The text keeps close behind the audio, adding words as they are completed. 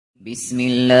بسم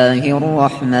الله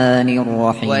الرحمن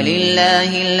الرحيم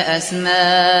ولله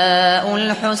الأسماء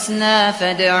الحسنى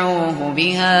فادعوه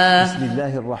بها. بسم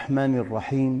الله الرحمن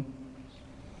الرحيم.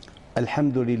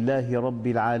 الحمد لله رب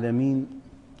العالمين،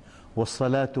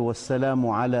 والصلاة والسلام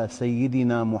على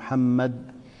سيدنا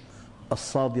محمد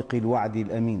الصادق الوعد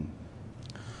الأمين.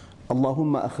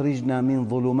 اللهم أخرجنا من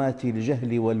ظلمات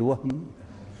الجهل والوهم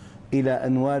إلى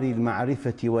أنوار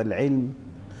المعرفة والعلم،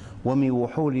 ومن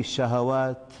وحول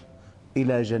الشهوات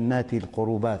إلى جنات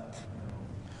القربات.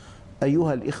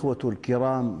 أيها الإخوة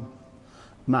الكرام،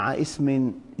 مع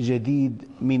اسم جديد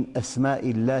من أسماء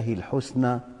الله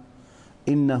الحسنى،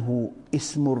 إنه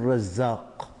اسم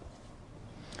الرزاق.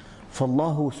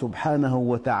 فالله سبحانه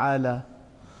وتعالى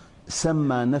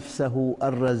سمى نفسه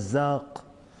الرزاق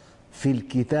في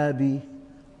الكتاب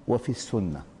وفي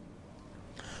السنة.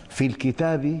 في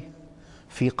الكتاب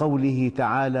في قوله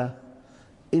تعالى: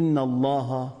 إن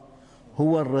الله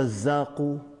هو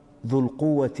الرزاق ذو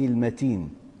القوة المتين.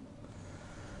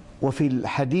 وفي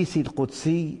الحديث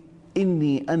القدسي: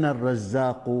 إني أنا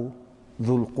الرزاق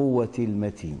ذو القوة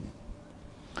المتين.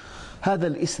 هذا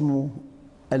الاسم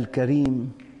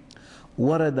الكريم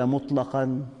ورد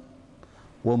مطلقا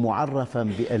ومعرفا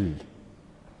بأل،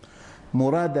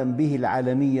 مرادا به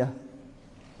العالمية،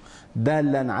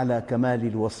 دالا على كمال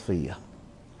الوصفية.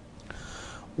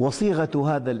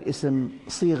 وصيغة هذا الاسم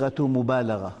صيغة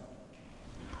مبالغة،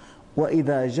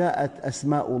 وإذا جاءت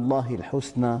أسماء الله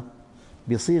الحسنى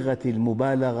بصيغة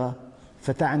المبالغة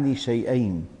فتعني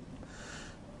شيئين: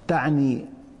 تعني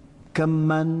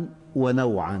كماً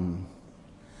ونوعاً،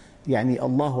 يعني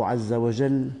الله عز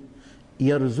وجل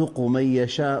يرزق من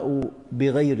يشاء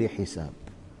بغير حساب،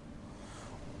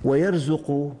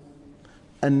 ويرزق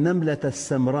النملة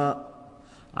السمراء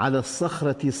على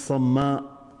الصخرة الصماء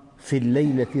في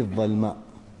الليلة الظلماء،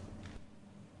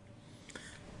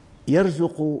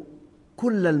 يرزق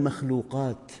كل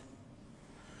المخلوقات.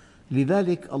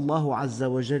 لذلك الله عز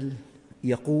وجل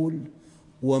يقول: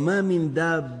 وما من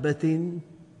دابة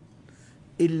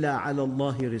إلا على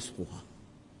الله رزقها.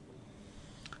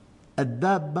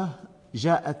 الدابة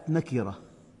جاءت نكرة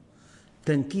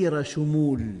تنكير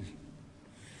شمول،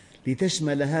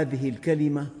 لتشمل هذه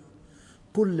الكلمة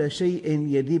كل شيء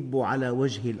يدب على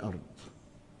وجه الأرض.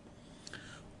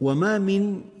 وما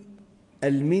من،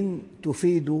 المن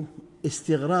تفيد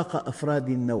استغراق أفراد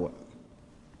النوع.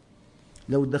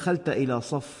 لو دخلت إلى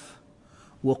صف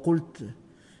وقلت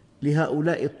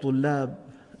لهؤلاء الطلاب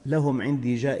لهم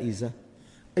عندي جائزة،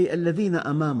 أي الذين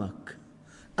أمامك.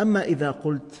 أما إذا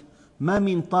قلت ما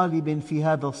من طالب في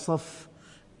هذا الصف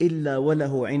إلا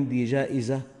وله عندي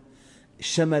جائزة،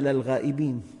 شمل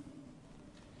الغائبين.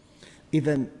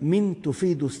 إذن من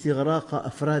تفيد استغراق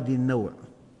أفراد النوع.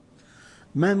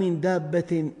 ما من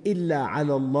دابة إلا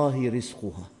على الله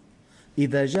رزقها،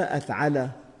 إذا جاءت على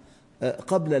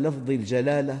قبل لفظ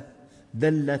الجلالة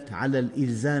دلت على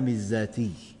الإلزام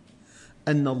الذاتي،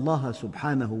 أن الله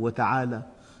سبحانه وتعالى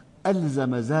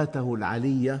ألزم ذاته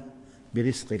العلية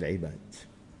برزق العباد.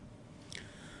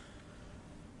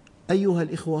 أيها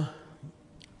الإخوة،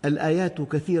 الآيات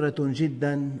كثيرة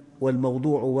جدا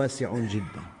والموضوع واسع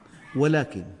جدا،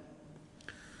 ولكن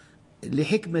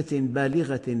لحكمة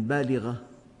بالغة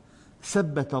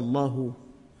ثبت الله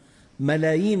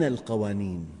ملايين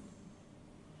القوانين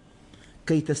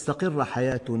كي تستقر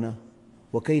حياتنا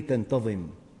وكي تنتظم،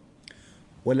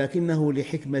 ولكنه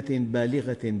لحكمة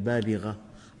بالغة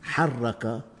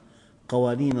حرك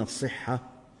قوانين الصحة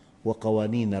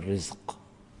وقوانين الرزق،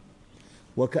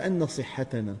 وكأن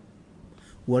صحتنا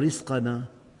ورزقنا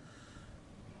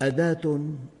أداة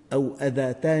أو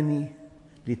أداتان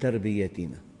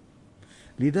لتربيتنا.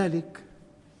 لذلك: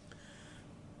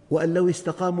 وأن لو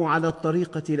استقاموا على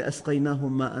الطريقة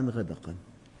لأسقيناهم ماء غدقا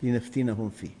لنفتنهم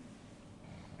فيه،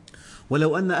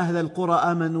 ولو أن أهل القرى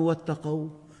آمنوا واتقوا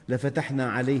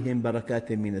لفتحنا عليهم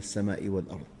بركات من السماء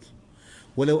والأرض،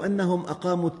 ولو أنهم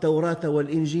أقاموا التوراة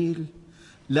والإنجيل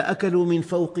لأكلوا من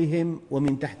فوقهم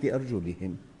ومن تحت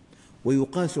أرجلهم.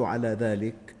 ويقاس على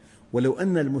ذلك: ولو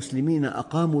أن المسلمين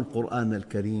أقاموا القرآن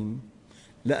الكريم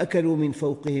لأكلوا من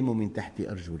فوقهم ومن تحت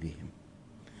أرجلهم.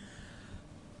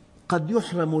 قد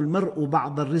يحرم المرء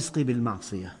بعض الرزق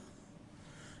بالمعصية،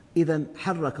 إذن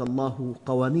حرك الله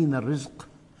قوانين الرزق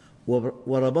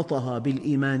وربطها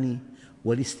بالإيمان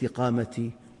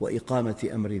والاستقامة وإقامة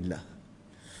أمر الله.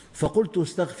 فقلت: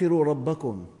 استغفروا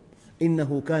ربكم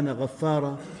إنه كان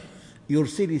غفارا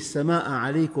يرسل السماء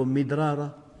عليكم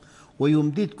مدرارا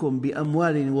ويمددكم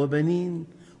بأموال وبنين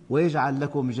ويجعل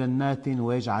لكم جنات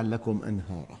ويجعل لكم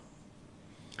أنهارا.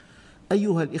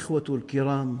 أيها الإخوة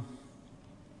الكرام،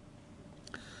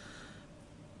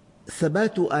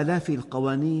 ثبات آلاف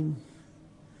القوانين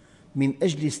من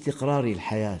أجل استقرار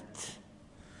الحياة،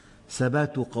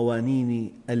 ثبات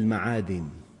قوانين المعادن،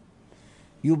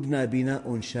 يبنى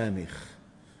بناء شامخ.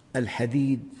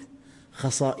 الحديد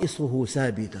خصائصه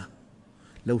ثابتة،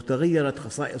 لو تغيرت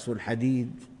خصائص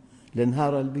الحديد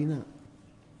لانهار البناء.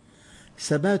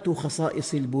 ثبات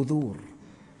خصائص البذور،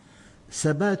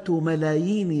 ثبات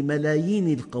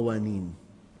ملايين القوانين،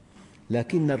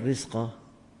 لكن الرزق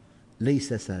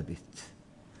ليس ثابت،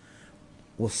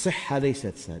 والصحة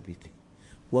ليست ثابتة،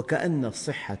 وكأن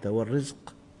الصحة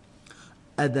والرزق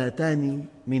أداتان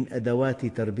من أدوات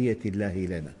تربية الله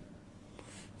لنا.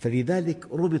 فلذلك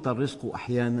ربط الرزق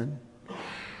أحياناً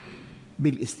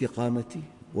بالاستقامة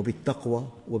وبالتقوى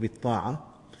وبالطاعة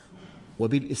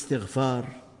وبالاستغفار.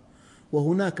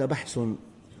 وهناك بحث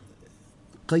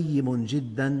قيم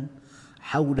جداً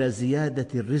حول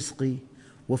زيادة الرزق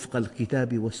وفق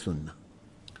الكتاب والسنة.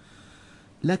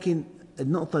 لكن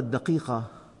النقطة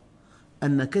الدقيقة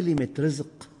أن كلمة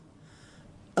رزق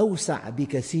أوسع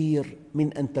بكثير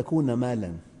من أن تكون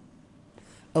مالاً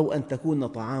أو أن تكون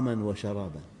طعاماً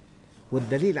وشراباً.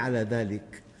 والدليل على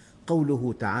ذلك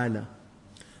قوله تعالى: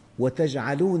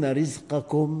 وتجعلون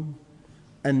رزقكم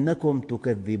أنكم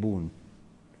تكذبون.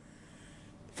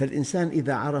 فالإنسان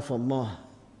إذا عرف الله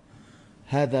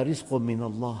هذا رزق من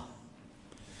الله.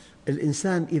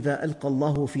 الإنسان إذا ألقى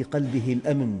الله في قلبه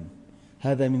الأمن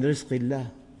هذا من رزق الله.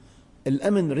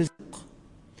 الأمن رزق.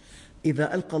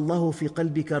 إذا ألقى الله في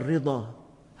قلبك الرضا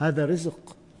هذا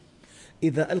رزق.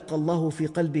 إذا ألقى الله في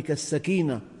قلبك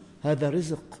السكينة هذا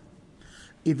رزق.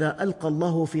 إذا ألقى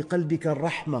الله في قلبك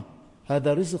الرحمة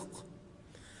هذا رزق.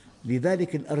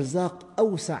 لذلك الأرزاق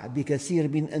أوسع بكثير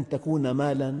من أن تكون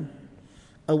مالاً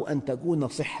أو أن تكون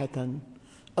صحة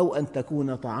أو أن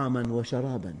تكون طعاماً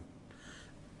وشراباً.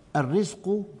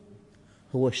 الرزق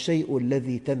هو الشيء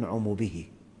الذي تنعم به،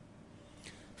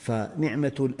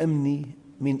 فنعمة الأمن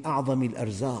من أعظم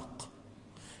الأرزاق،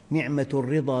 نعمة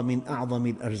الرضا من أعظم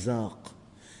الأرزاق،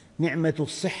 نعمة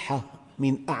الصحة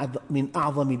من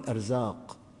أعظم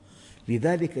الأرزاق.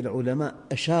 لذلك العلماء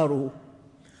أشاروا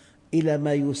إلى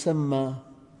ما يسمى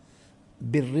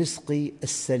بالرزق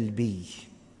السلبي.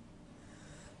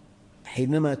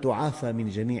 حينما تعافى من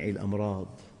جميع الأمراض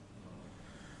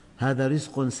هذا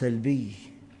رزق سلبي،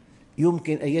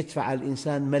 يمكن أن يدفع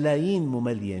الإنسان ملايين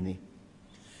مملينة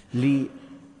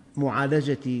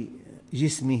لمعالجة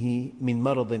جسمه من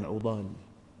مرض عضال.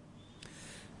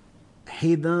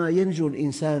 حين ينجو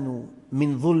الإنسان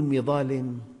من ظلم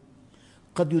ظالم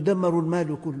قد يدمر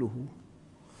المال كله.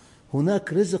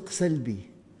 هناك رزق سلبي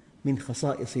من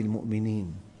خصائص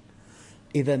المؤمنين.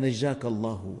 إذا نجاك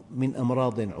الله من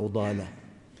أمراض عضالة،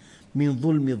 من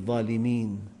ظلم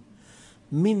الظالمين،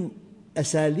 من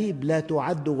أساليب لا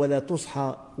تعد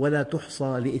ولا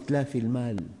تحصى لإتلاف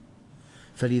المال.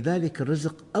 فلذلك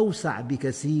الرزق أوسع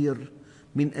بكثير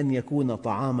من أن يكون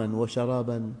طعاماً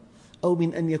وشراباً أو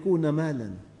من أن يكون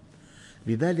مالاً.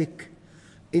 لذلك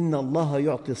إن الله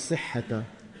يعطي الصحة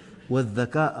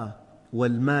والذكاء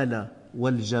والمال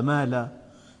والجمال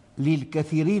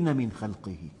للكثيرين من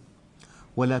خلقه،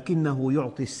 ولكنه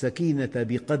يعطي السكينة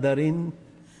بقدر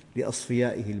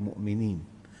لأصفيائه المؤمنين.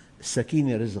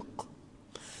 السكينة رزق،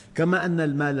 كما أن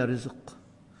المال رزق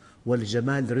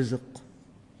والجمال رزق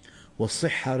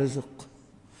والصحة رزق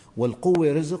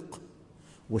والقوة رزق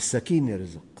والسكينة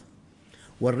رزق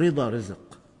والرضا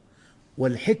رزق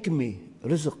والحكمة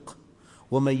رزق.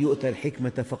 ومن يؤت الحكمة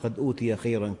فقد أوتي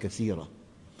خيراً كثيراً.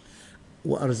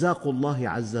 وأرزاق الله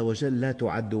عز وجل لا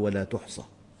تعد ولا تحصى،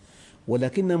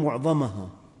 ولكن معظمها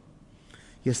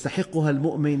يستحقها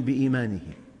المؤمن بإيمانه،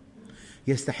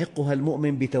 يستحقها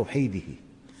المؤمن بتوحيده،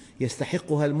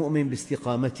 يستحقها المؤمن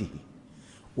باستقامته.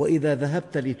 وإذا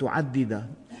ذهبت لتعدد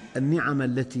النعم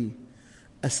التي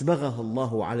أسبغها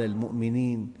الله على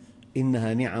المؤمنين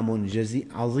إنها نعم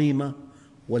عظيمة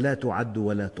ولا تعد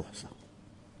ولا تحصى.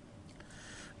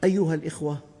 أيها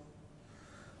الإخوة،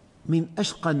 من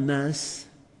أشقى الناس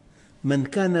من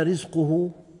كان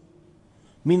رزقه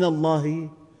من الله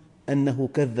أنه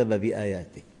كذب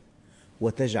بآياته.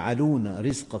 وتجعلون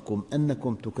رزقكم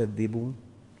أنكم تكذبون.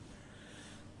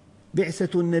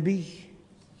 بعثة النبي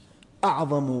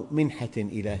أعظم منحة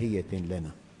إلهية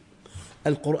لنا.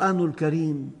 القرآن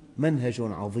الكريم منهج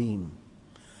عظيم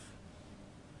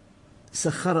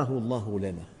سخره الله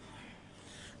لنا.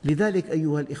 لذلك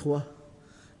أيها الإخوة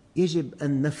يجب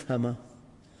أن نفهم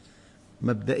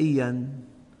مبدئياً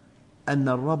أن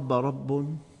الرب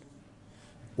رب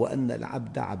وأن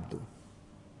العبد عبد،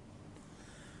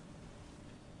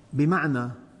 بمعنى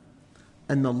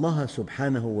أن الله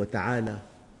سبحانه وتعالى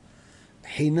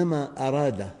حينما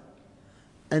أراد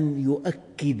أن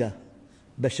يؤكد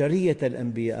بشرية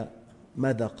الأنبياء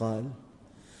ماذا قال؟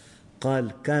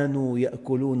 قال كانوا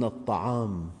يأكلون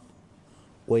الطعام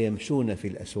ويمشون في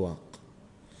الأسواق،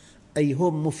 أي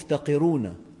هم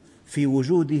مفتقرون في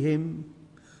وجودهم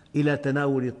إلى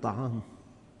تناول الطعام،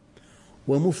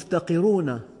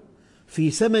 ومفتقرون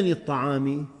في ثمن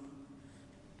الطعام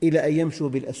إلى أن يمشوا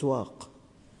بالأسواق.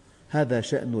 هذا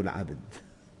شأن العبد،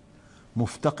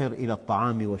 مفتقر إلى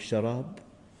الطعام والشراب،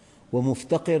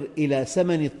 ومفتقر إلى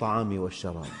ثمن الطعام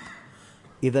والشراب.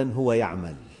 إذن هو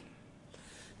يعمل،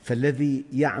 فالذي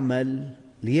يعمل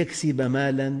ليكسب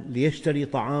مالا ليشتري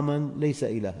طعاما ليس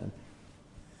إلها.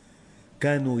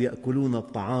 كانوا يأكلون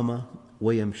الطعام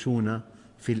ويمشون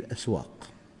في الأسواق.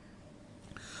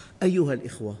 أيها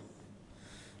الإخوة،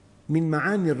 من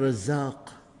معاني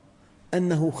الرزاق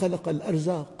أنه خلق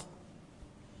الأرزاق.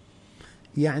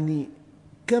 يعني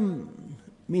كم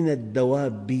من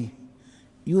الدواب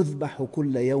يذبح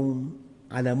كل يوم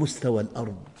على مستوى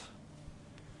الأرض؟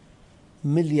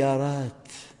 مليارات.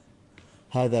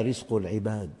 هذا رزق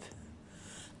العباد.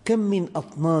 كم من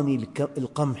أطنان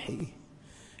القمح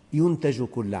ينتج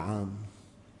كل عام؟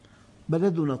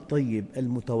 بلدنا الطيب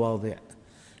المتواضع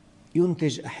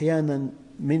ينتج أحياناً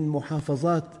من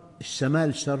محافظات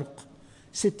الشمال شرق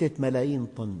 6 ملايين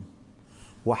طن،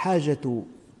 وحاجة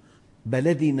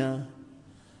بلدنا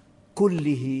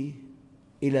كله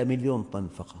إلى 1,000,000 طن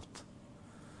فقط.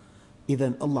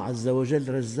 إذن الله عز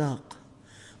وجل رزاق.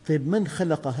 طيب من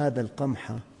خلق هذا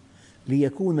القمح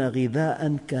ليكون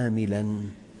غذاء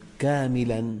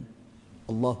كاملا؟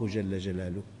 الله جل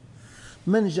جلاله.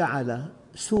 من جعل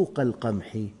سوق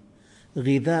القمح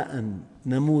غذاء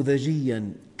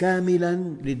نموذجيا كاملا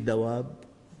للدواب؟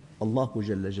 الله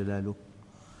جل جلاله.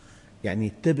 يعني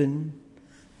التبن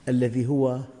الذي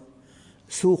هو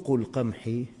سوق القمح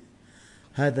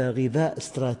هذا غذاء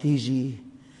استراتيجي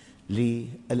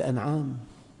للأنعام.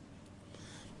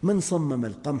 من صمم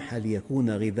القمح ليكون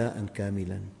غذاء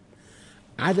كاملا؟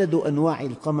 عدد أنواع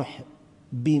القمح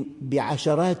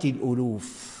بعشرات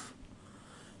الألوف.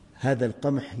 هذا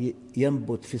القمح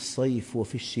ينبت في الصيف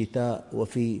وفي الشتاء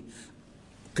وفي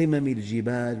قمم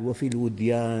الجبال وفي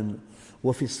الوديان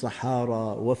وفي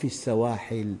الصحارى وفي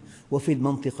السواحل وفي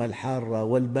المنطقة الحارة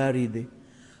والباردة،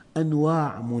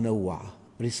 أنواع منوعة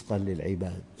رزقاً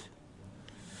للعباد.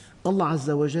 الله عز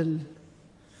وجل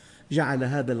جعل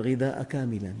هذا الغذاء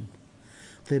كاملاً.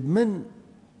 طيب من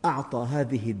أعطى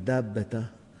هذه الدابة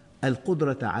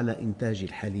القدرة على إنتاج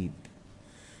الحليب؟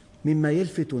 مما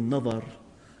يلفت النظر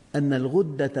أن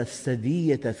الغدة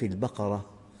الثديية في البقرة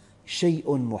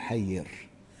شيء محير،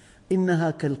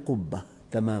 إنها كالقبة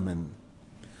تماماً.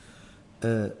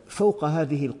 فوق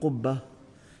هذه القبة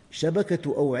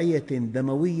شبكة أوعية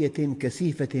دموية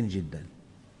كثيفة جداً،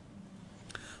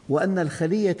 وأن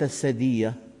الخلية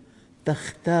الثدية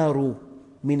تختار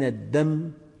من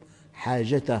الدم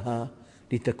حاجتها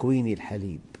لتكوين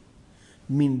الحليب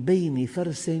من بين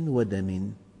فرث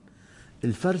ودم.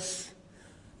 الفرث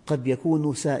قد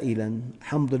يكون سائلاً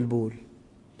حمض البول،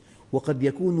 وقد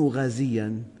يكون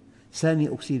غازياً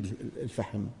ثاني أكسيد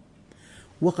الفحم،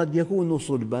 وقد يكون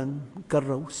صلباً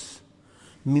كالروس.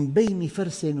 من بين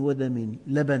فرث ودم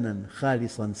لبناً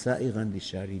خالصاً سائغاً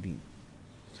للشاربين.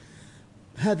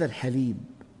 هذا الحليب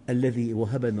الذي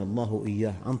وهبنا الله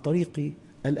إياه عن طريق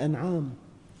الأنعام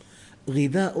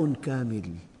غذاء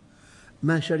كامل.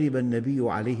 ما شرب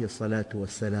النبي عليه الصلاة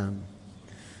والسلام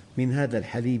من هذا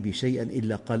الحليب شيئاً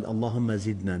إلا قال اللهم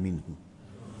زدنا منه.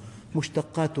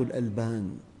 مشتقات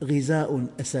الألبان غذاء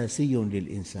أساسي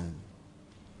للإنسان.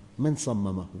 من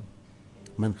صممه؟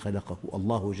 من خلقه؟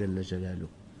 الله جل جلاله.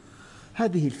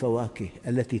 هذه الفواكه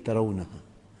التي ترونها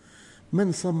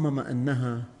من صمم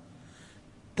أنها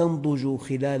تنضج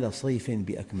خلال صيف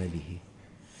بأكمله؟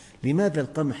 لماذا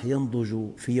القمح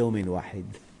ينضج في يوم واحد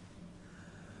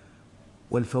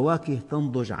والفواكه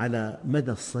تنضج على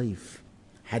مدى الصيف؟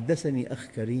 حدثني أخ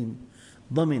كريم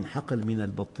ضمن حقل من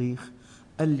البطيخ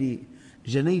قال لي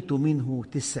جنيت منه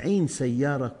 90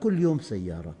 سيارة، كل يوم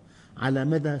سيارة على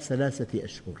مدى 3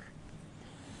 أشهر.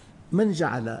 من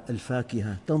جعل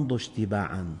الفاكهة تنضج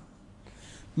تباعاً؟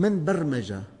 من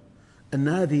برمج أن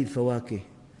هذه الفواكه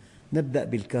نبدأ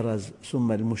بالكرز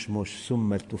ثم المشمش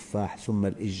ثم التفاح ثم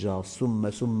الإجاص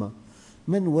ثم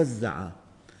من وزع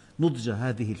نضج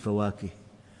هذه الفواكه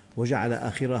وجعل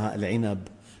آخرها العنب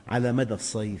على مدى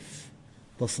الصيف؟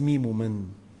 تصميم من؟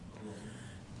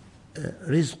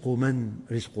 رزق من؟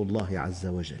 رزق الله عز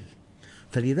وجل.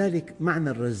 فلذلك معنى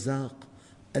الرزاق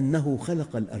أنه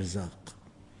خلق الأرزاق،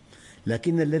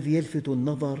 لكن الذي يلفت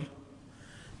النظر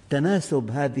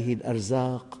تناسب هذه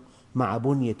الأرزاق مع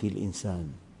بنية الإنسان.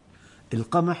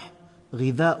 القمح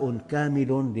غذاء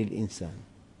كامل للإنسان،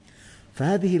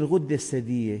 فهذه الغدة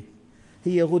الثديية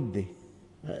هي غدة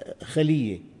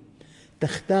خلية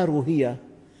تختار هي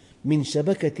من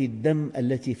شبكة الدم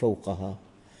التي فوقها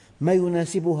ما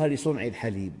يناسبها لصنع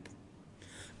الحليب.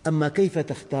 أما كيف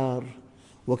تختار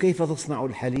وكيف تصنع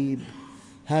الحليب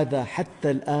هذا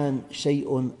حتى الآن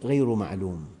شيء غير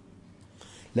معلوم.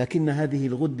 لكن هذه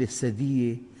الغدة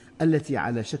الثدية التي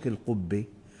على شكل قبة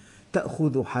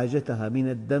تأخذ حاجتها من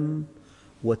الدم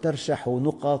وترشح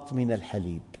نقط من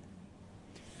الحليب.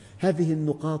 هذه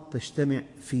النقاط تجتمع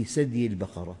في ثدي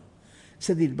البقرة.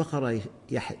 ثدي البقرة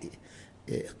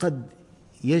قد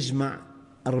يجمع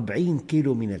 40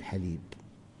 كيلو من الحليب.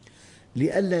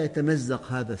 لئلا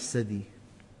يتمزق هذا الثدي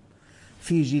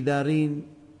في جدارين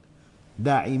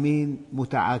داعمين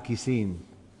متعاكسين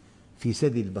في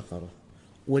ثدي البقرة،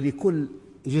 ولكل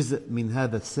جزء من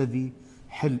هذا الثدي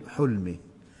حلمة.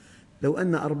 لو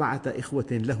أن 4 إخوة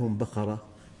لهم بقرة،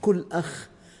 كل أخ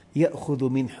يأخذ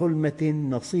من حلمة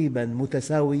نصيباً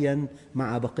متساوياً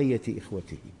مع بقية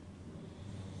إخوته.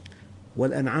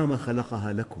 والأنعام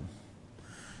خلقها لكم.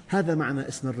 هذا معنى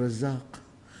اسم الرزاق.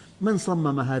 من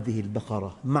صمم هذه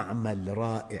البقرة؟ معمل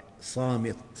رائع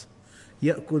صامت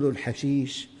يأكل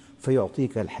الحشيش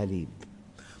فيعطيك الحليب.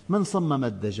 من صمم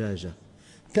الدجاجة؟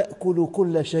 تأكل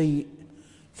كل شيء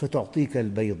فتعطيك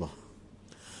البيضة.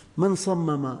 من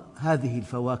صمم هذه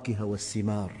الفواكه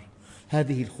والثمار،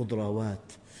 هذه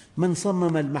الخضروات؟ من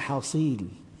صمم المحاصيل؟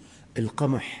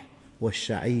 القمح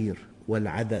والشعير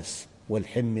والعدس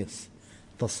والحمص.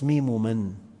 تصميم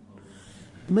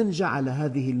من جعل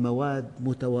هذه المواد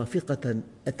متوافقة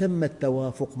أتم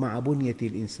التوافق مع بنية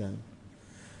الإنسان.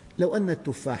 لو أن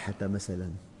التفاحة مثلاً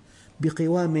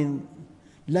بقوام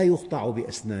لا يقطع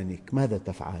بأسنانك ماذا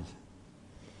تفعل؟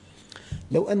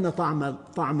 لو أن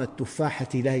طعم التفاحة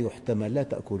لا يحتمل لا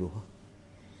تأكلها.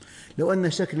 لو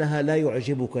أن شكلها لا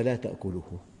يعجبك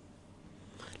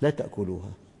لا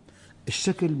تأكلها.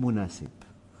 الشكل مناسب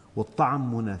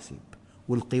والطعم مناسب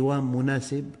والقوام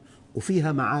مناسب،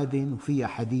 وفيها معادن وفيها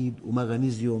حديد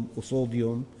ومغنيسيوم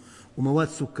وصوديوم ومواد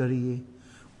سكرية،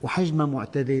 وحجمها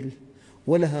معتدل،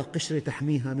 ولها قشرة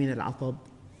تحميها من العطب.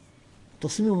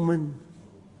 تصميم من؟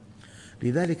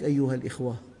 لذلك أيها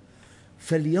الإخوة،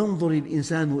 فلينظر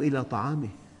الإنسان إلى طعامه.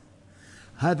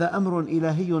 هذا أمر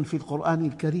إلهي في القرآن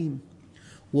الكريم،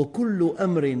 وكل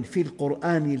أمر في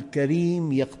القرآن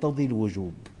الكريم يقتضي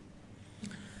الوجوب.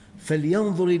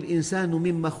 فلينظر الإنسان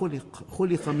مما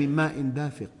خلق من ماء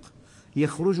دافق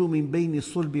يخرج من بين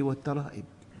الصلب والترائب.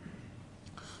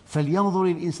 فلينظر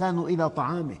الإنسان إلى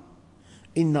طعامه.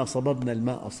 إنا صببنا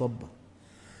الماء صبا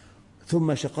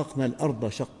ثم شققنا الأرض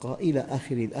شقا إلى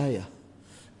آخر الآية.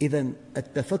 إذن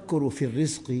التفكر في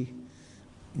الرزق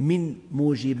من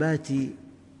موجبات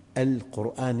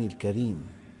القرآن الكريم،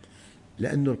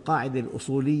 لأن القاعدة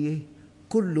الأصولية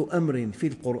كل أمر في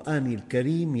القرآن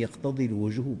الكريم يقتضي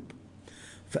الوجوب.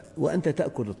 وأنت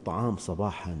تأكل الطعام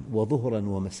صباحاً وظهراً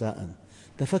ومساءً،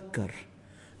 تفكر.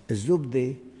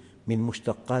 الزبدة من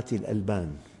مشتقات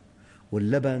الألبان،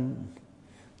 واللبن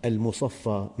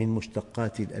المصفى من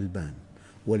مشتقات الألبان،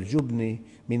 والجبنة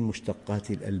من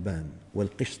مشتقات الألبان،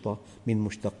 والقشطة من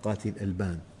مشتقات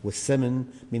الألبان، والسمن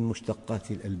من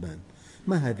مشتقات الألبان.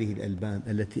 ما هذه الألبان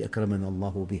التي أكرمنا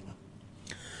الله بها؟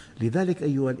 لذلك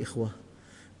أيها الإخوة،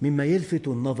 مما يلفت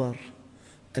النظر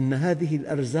أن هذه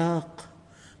الأرزاق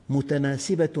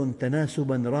متناسبة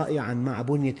تناسباً رائعاً مع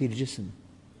بنية الجسم.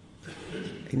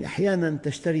 يعني أحياناً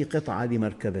تشتري قطعة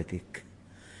لمركبتك،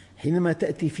 حينما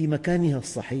تأتي في مكانها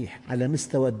الصحيح على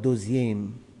مستوى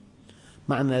الدوزيام،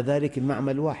 معنى ذلك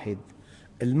المعمل واحد.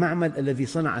 المعمل الذي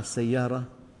صنع السيارة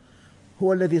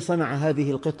هو الذي صنع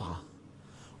هذه القطعة.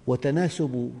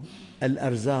 وتناسب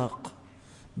الأرزاق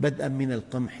بدءاً من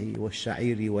القمح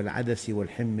والشعير والعدس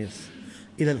والحمص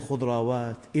إلى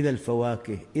الخضروات إلى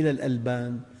الفواكه إلى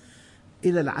الألبان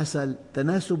إلى العسل،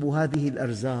 تناسب هذه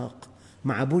الأرزاق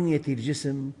مع بنية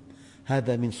الجسم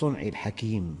هذا من صنع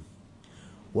الحكيم،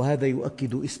 وهذا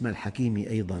يؤكد اسم الحكيم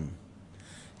أيضاً.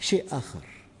 شيء آخر،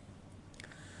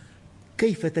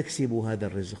 كيف تكسب هذا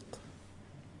الرزق؟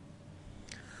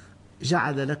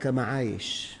 جعل لك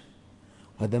معايش،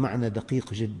 وهذا معنى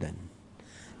دقيق جداً.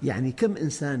 يعني كم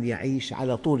إنسان يعيش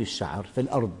على طول الشعر في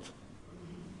الأرض؟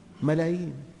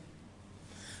 ملايين.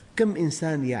 كم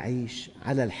إنسان يعيش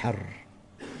على الحر؟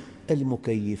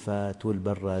 المكيفات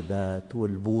والبرادات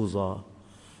والبوظة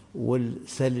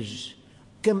والثلج.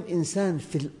 كم إنسان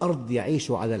في الأرض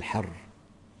يعيش على الحر؟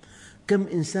 كم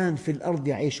إنسان في الأرض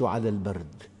يعيش على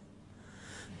البرد؟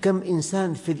 كم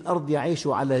إنسان في الأرض يعيش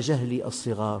على جهل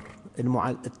الصغار،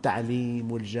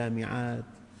 التعليم والجامعات؟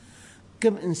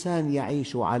 كم إنسان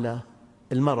يعيش على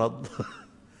المرض؟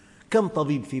 كم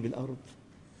طبيب في بالأرض؟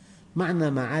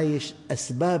 معنى معايش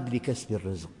أسباب لكسب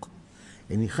الرزق.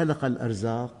 يعني خلق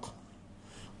الأرزاق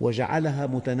وجعلها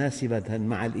متناسبة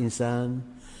مع الإنسان،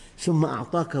 ثم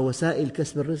أعطاك وسائل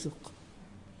كسب الرزق.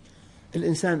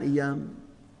 الإنسان أيام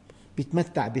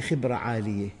يتمتع بخبرة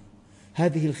عالية،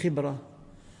 هذه الخبرة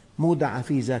مودعة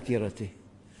في ذاكرته،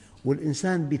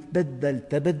 والإنسان يتبدل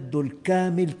تبدل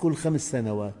كامل كل 5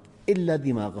 سنوات إلا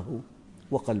دماغه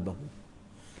وقلبه.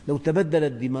 لو تبدل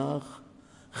الدماغ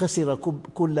خسر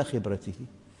كل خبرته.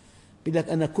 يقول لك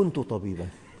أنا كنت طبيبا،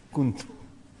 كنت.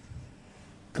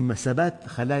 أما ثبات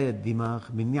خلايا الدماغ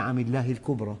من نعم الله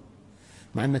الكبرى،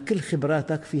 مع أن كل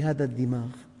خبراتك في هذا الدماغ.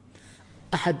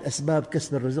 أحد أسباب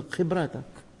كسب الرزق خبراتك،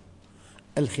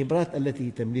 الخبرات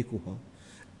التي تملكها،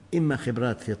 إما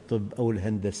خبرات في الطب أو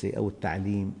الهندسة أو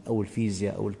التعليم أو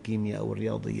الفيزياء أو الكيمياء أو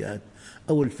الرياضيات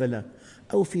أو الفلك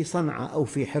أو في صنعة أو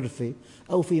في حرفة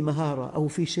أو في مهارة أو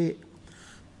في شيء.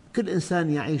 كل إنسان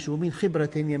يعيش من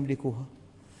خبرة يملكها،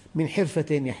 من حرفة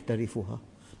يحترفها،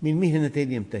 من مهنة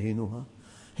يمتهنها،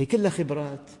 هي كلها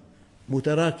خبرات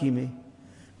متراكمة.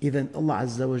 إذن الله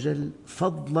عز وجل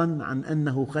فضلاً عن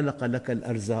أنه خلق لك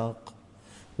الأرزاق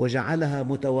وجعلها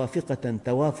متوافقة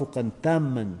توافقاً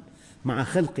تاماً مع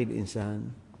خلق الإنسان،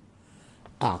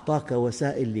 أعطاك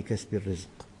وسائل لكسب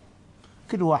الرزق.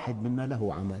 كل واحد منا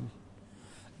له عمل،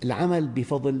 العمل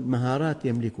بفضل مهارات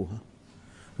يملكها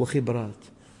وخبرات،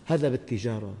 هذا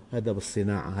بالتجارة، هذا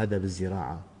بالصناعة، هذا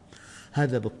بالزراعة،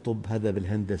 هذا بالطب، هذا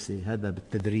بالهندسة، هذا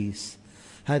بالتدريس،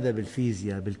 هذا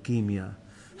بالفيزياء، بالكيمياء،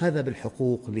 هذا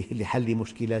بالحقوق لحل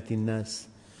مشكلات الناس.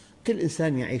 كل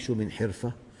إنسان يعيش من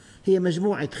حرفة، هي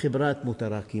مجموعة خبرات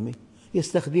متراكمة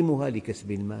يستخدمها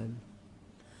لكسب المال.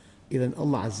 إذن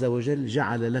الله عز وجل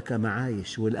جعل لك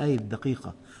معايش، والآية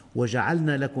الدقيقة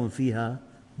وجعلنا لكم فيها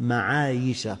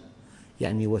معايش،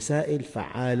 يعني وسائل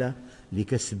فعالة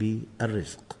لكسب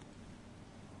الرزق.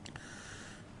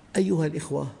 أيها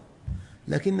الإخوة،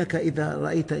 لكنك إذا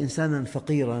رأيت إنسانا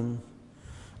فقيرا،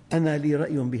 أنا لي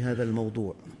رأي بهذا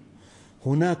الموضوع.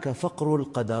 هناك فقر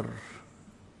القدر،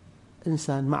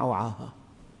 إنسان معه عاهة،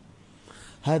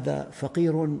 هذا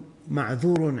فقير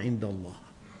معذور عند الله،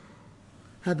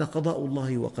 هذا قضاء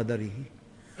الله وقدره،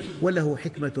 وله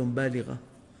حكمة بالغة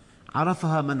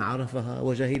عرفها من عرفها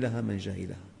وجهلها من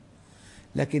جهلها.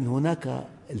 لكن هناك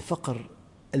الفقر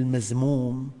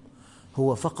المذموم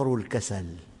هو فقر الكسل،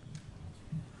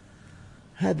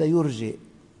 هذا يرجئ،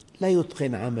 لا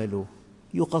يتقن عمله،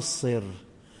 يقصر،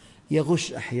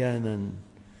 يغش أحياناً.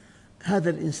 هذا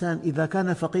الإنسان إذا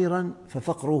كان فقيراً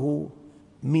ففقره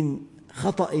من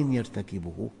خطأ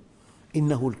يرتكبه،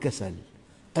 إنه الكسل،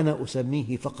 أنا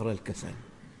أسميه فقر الكسل.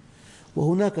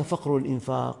 وهناك فقر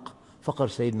الإنفاق، فقر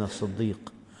سيدنا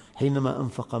الصديق حينما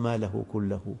أنفق ماله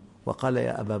كله وقال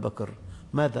يا أبا بكر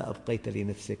ماذا أبقيت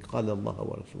لنفسك؟ قال الله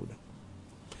ورسوله.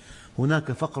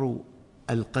 هناك فقر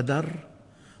القدر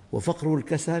وفقر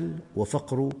الكسل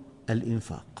وفقر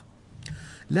الإنفاق.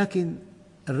 لكن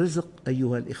الرزق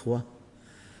أيها الإخوة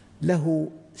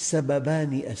له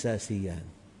سببان أساسيان: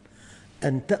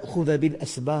 أن تأخذ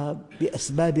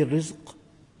بأسباب الرزق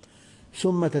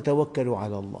ثم تتوكل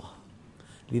على الله.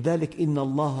 لذلك إن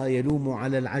الله يلوم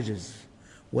على العجز،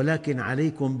 ولكن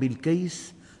عليكم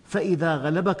بالكيس، فإذا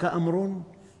غلبك أمر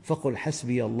فقل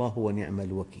حسبي الله ونعم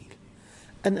الوكيل.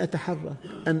 أن أتحرك،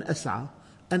 أن أسعى،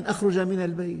 أن أخرج من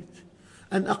البيت،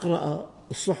 أن أقرأ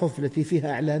الصحف التي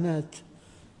فيها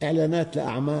إعلانات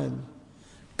لأعمال،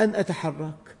 أن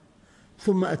أتحرك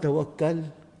ثم أتوكل.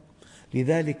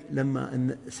 لذلك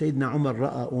لما سيدنا عمر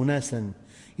رأى أناساً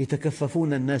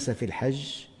يتكففون الناس في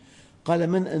الحج قال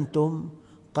من أنتم؟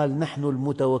 قال نحن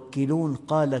المتوكلون.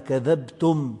 قال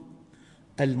كذبتم،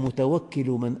 المتوكل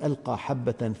من ألقى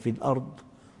حبة في الأرض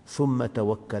ثم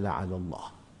توكل على الله.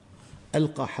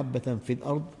 ألقى حبة في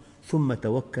الأرض ثم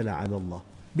توكل على الله،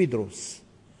 بيدرس،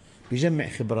 بيجمع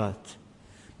خبرات،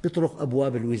 بيطرق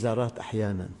أبواب الوزارات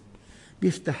أحياناً،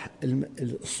 بيفتح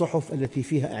الصحف التي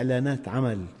فيها إعلانات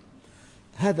عمل.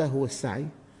 هذا هو السعي،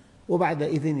 وبعد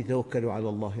إذن يتوكل على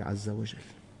الله عز وجل.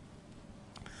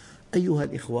 أيها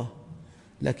الإخوة،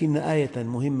 لكن آية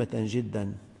مهمة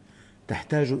جداً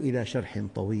تحتاج إلى شرح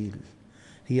طويل،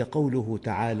 هي قوله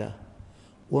تعالى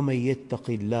ومن يتق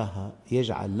الله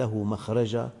يجعل له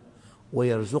مخرجا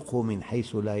ويرزقه من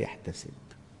حيث لا يحتسب.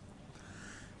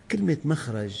 كلمة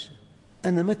مخرج،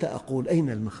 أنا متى أقول أين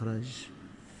المخرج؟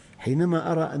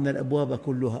 حينما أرى أن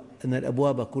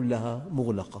الأبواب كلها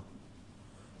مغلقة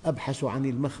أبحث عن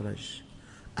المخرج.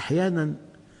 أحياناً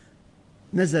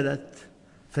نزلت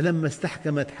فلما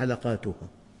استحكمت حلقاتها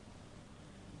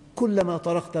كلما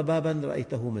طرقت باباً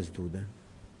رأيته مسدوداً،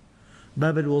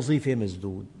 باب الوظيفة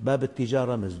مسدود، باب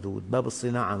التجارة مسدود، باب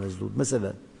الصناعة مسدود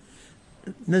مثلاً.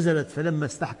 نزلت فلما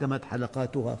استحكمت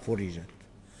حلقاتها فرجت.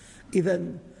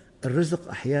 إذن الرزق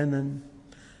أحياناً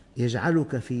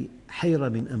يجعلك في حيرة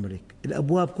من أمرك،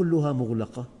 الأبواب كلها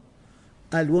مغلقة.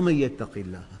 قال ومن يتق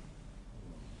الله،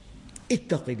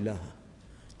 اتق الله،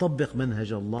 طبق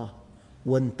منهج الله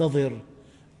وانتظر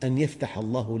أن يفتح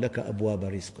الله لك أبواب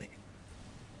رزقه.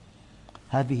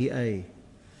 هذه آية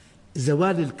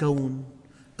زوال الكون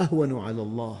أهون على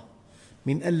الله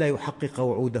من ألا يحقق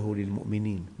وعوده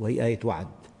للمؤمنين، وهي آية وعد.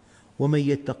 ومن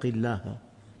يتق الله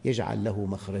يجعل له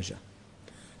مخرجا.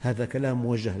 هذا كلام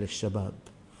موجه للشباب.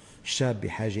 الشاب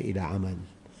بحاجة إلى عمل،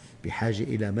 بحاجة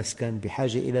إلى مسكن،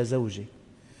 بحاجة إلى زوجة،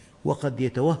 وقد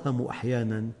يتوهم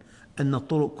أحيانا أن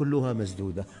الطرق كلها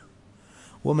مسدودة.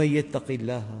 ومن يتق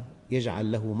الله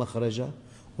يجعل له مخرجا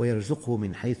ويرزقه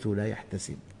من حيث لا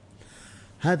يحتسب.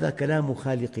 هذا كلام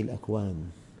خالق الأكوان،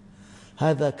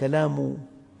 هذا كلام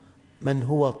من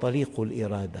هو طريق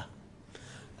الإرادة.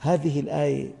 هذه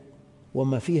الآية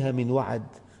وما فيها من وعد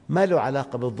ما له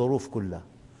علاقة بالظروف كلها.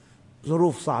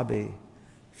 ظروف صعبة،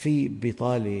 في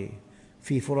بطالة،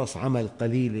 في فرص عمل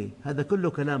قليلة، هذا كله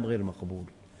كلام غير مقبول.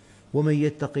 ومن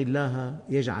يتق الله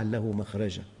يجعل له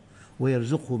مخرجا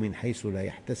ويرزقه من حيث لا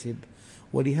يحتسب.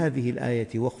 ولهذه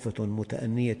الآية وقفة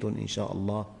متأنية إن شاء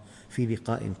الله في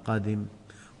لقاء قادم،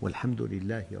 والحمد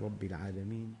لله رب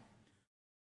العالمين.